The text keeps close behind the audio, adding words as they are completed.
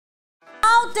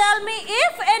tell me,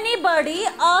 if anybody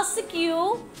asks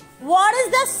you what is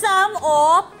the sum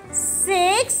of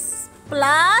 6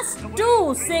 plus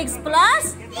 2? 6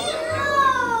 plus 2.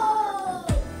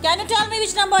 Can you tell me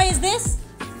which number is this?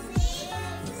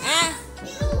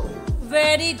 2.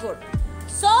 Very good.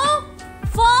 So,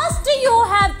 first you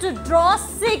have to draw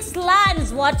 6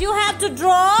 lines. What you have to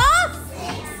draw? 6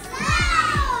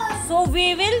 lines. So,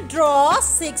 we will draw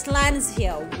 6 lines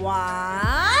here.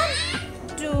 1,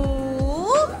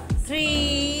 2,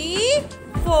 3,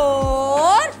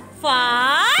 4,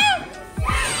 5,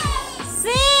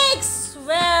 6.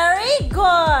 Very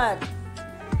good.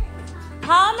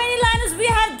 How many lines we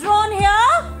have drawn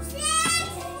here? 6.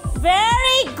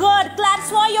 Very good. Claps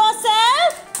for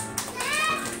yourself.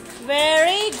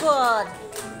 Very good.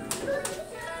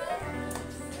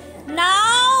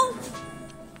 Now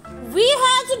we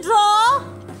have to draw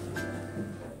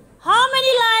how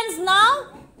many lines now?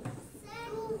 7.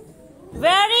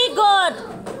 Very good.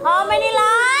 How many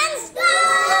lines? 2.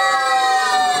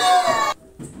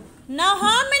 Now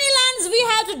how many lines we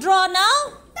have to draw now?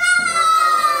 2.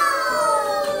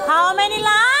 How many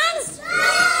lines? 2.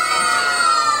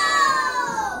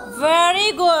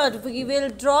 Very good. We will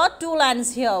draw 2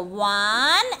 lines here.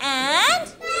 1 and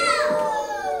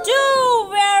 2.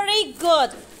 Very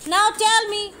good. Now tell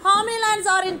me, how many lines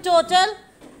are in total?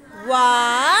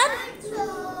 1, 2,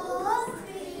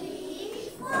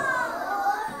 3, 4,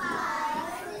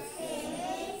 5,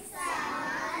 6,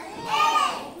 7,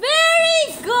 8. very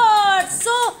good.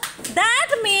 So that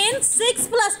means 6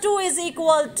 plus 2 is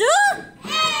equal to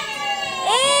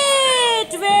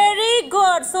 8. Very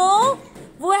good. So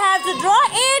we have to draw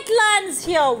 8 lines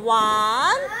here.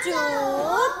 1, 2,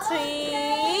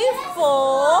 3,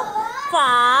 4,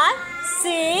 5,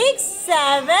 6,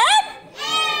 7.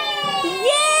 Yay!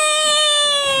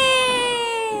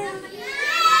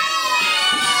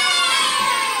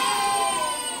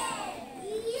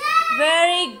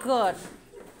 Very good.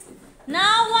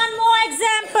 Now one more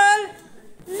example.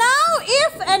 Now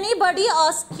if anybody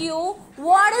asks you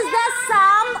what is the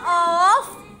sum of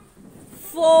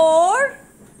 4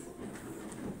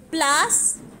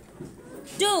 plus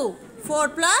 2? 4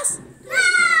 plus?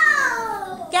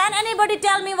 Can anybody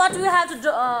tell me what we have to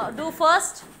do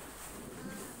first?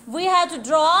 We have to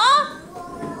draw.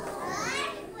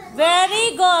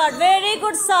 Very good. Very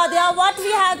good, Sadia. What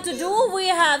we have to do? We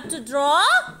have to draw.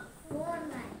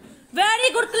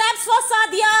 Very good. Claps for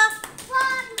Sadia.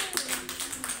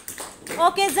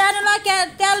 Okay, Zanula,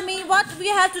 can tell me what we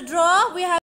have to draw? We have